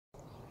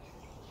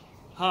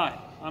Hi,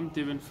 I'm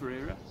Devin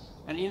Ferreira,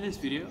 and in this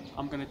video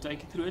I'm going to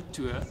take you through a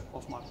tour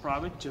of my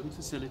private gym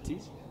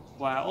facilities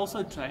where I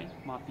also train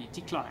my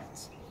PT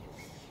clients.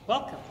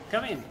 Welcome,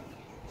 come in.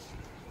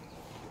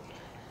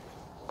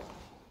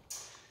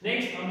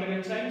 Next, I'm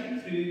going to take you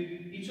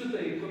through each of the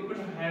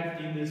equipment I have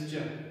in this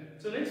gym.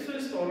 So let's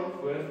first start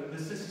off with the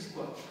sissy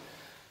squat.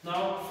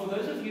 Now, for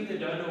those of you that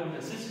don't know what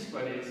a sissy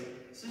squat is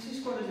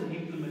an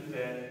implement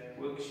that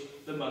works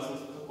the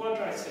muscles of the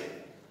quadricep.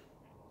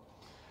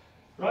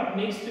 Right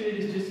next to it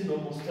is just a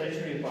normal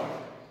stationary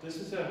bike. This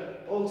is an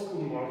old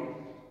school model.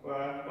 What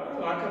I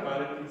like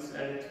about it is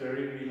that it's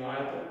very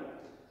reliable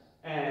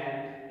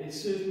and it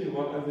served me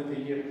well over the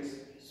years.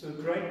 So a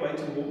great way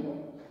to warm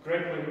up,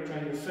 great way to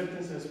train your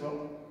fitness as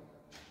well,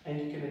 and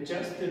you can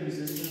adjust the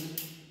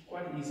resistance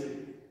quite easily.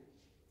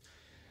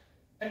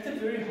 At the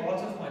very heart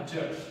of my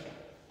gym,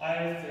 I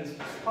have this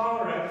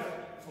power rack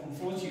from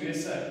Force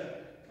USA.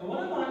 And what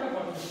I like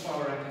about this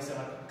power rack is that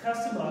I can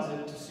customize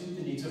it to suit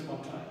the needs of my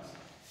clients.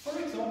 For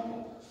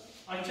example,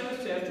 I chose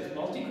to have this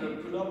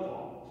multi-grip pull-up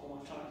bar for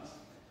my clients.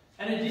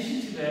 In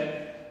addition to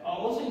that, I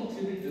also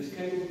included this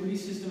cable pulley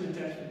system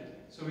attachment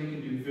so we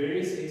can do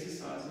various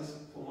exercises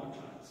for my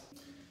clients.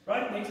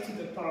 Right next to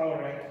the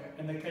power rack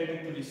and the cable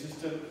pulley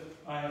system,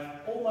 I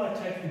have all my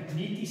attachments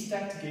neatly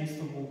stacked against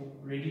the wall,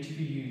 ready to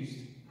be used.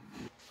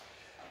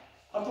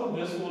 Up on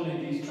this wall in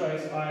these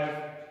trays, I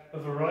have a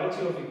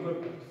variety of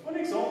equipment. For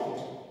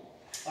example,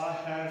 I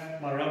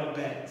have my rubber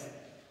bands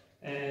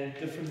and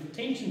different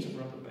tensions of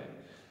rubber band.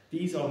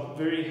 These are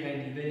very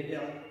handy.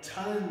 There are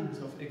tons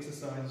of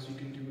exercises you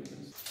can do with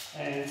this.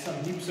 And some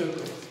hip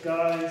circles.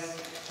 Guys,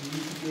 you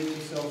need to get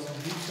yourself some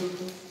hip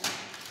circles.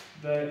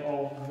 They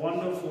are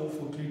wonderful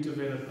for glute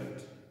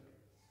development.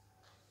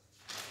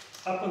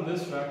 Up on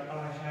this rack,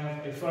 I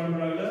have a foam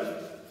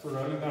roller for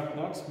rolling up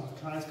knots. My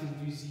clients can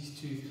use these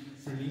to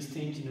release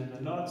tension in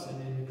the knots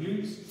and in the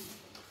glutes.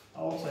 I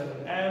also have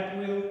an ab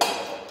wheel.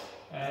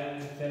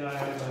 And then I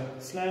have a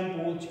slam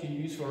board you can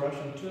use for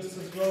Russian twists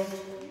as well.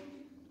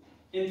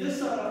 In this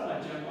side of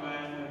my gym, I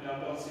have my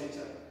dumbbell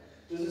setup.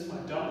 This is my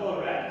dumbbell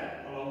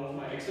rack along with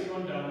my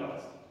hexagon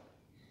dumbbells.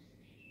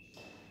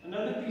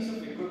 Another piece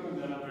of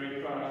equipment that I'm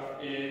very proud of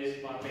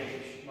is my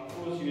bench, my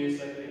Force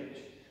USA bench.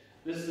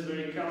 This is a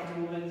very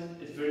comfortable bench,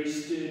 it's very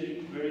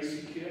sturdy, very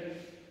secure.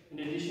 In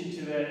addition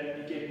to that,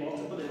 you get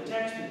multiple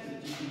attachments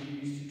that you can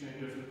use to train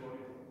different body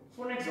parts.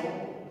 For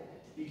example,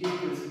 you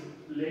get this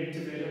leg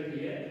develop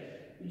here,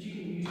 which you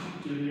can use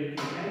to develop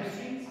your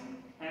hamstrings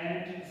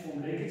and form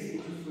leg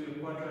extensions for your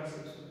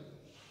quadriceps.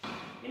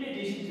 In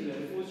addition to that,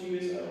 Force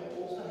USA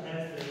also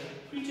has the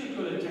preacher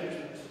curl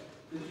attachment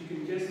that you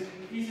can just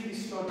easily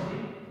slot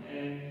in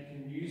and you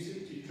can use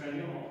it to train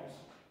your arms.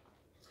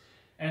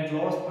 And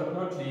last but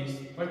not least,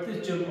 what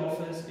this gym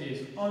offers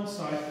is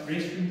on-site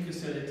restroom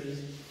facilities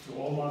to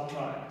all my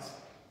clients.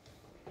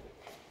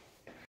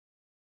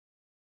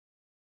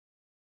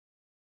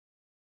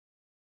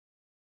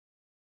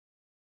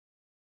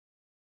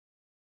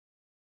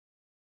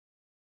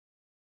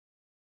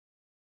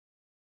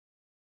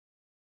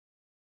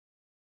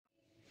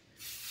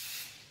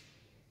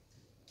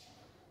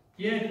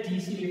 Here at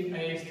DCF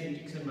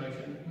Aesthetics and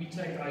Motion, we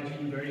take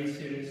hygiene very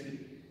seriously,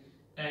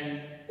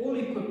 and all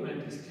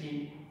equipment is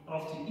cleaned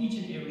after each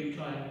and every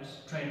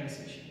client's training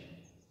session.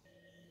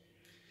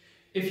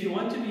 If you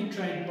want to be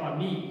trained by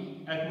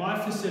me at my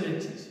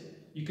facilities,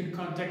 you can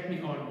contact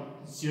me on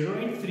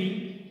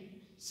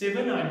 083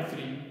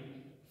 793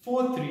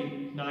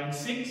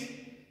 4396,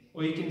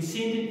 or you can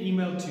send an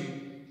email to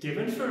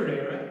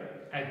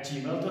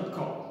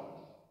devinferreira@gmail.com.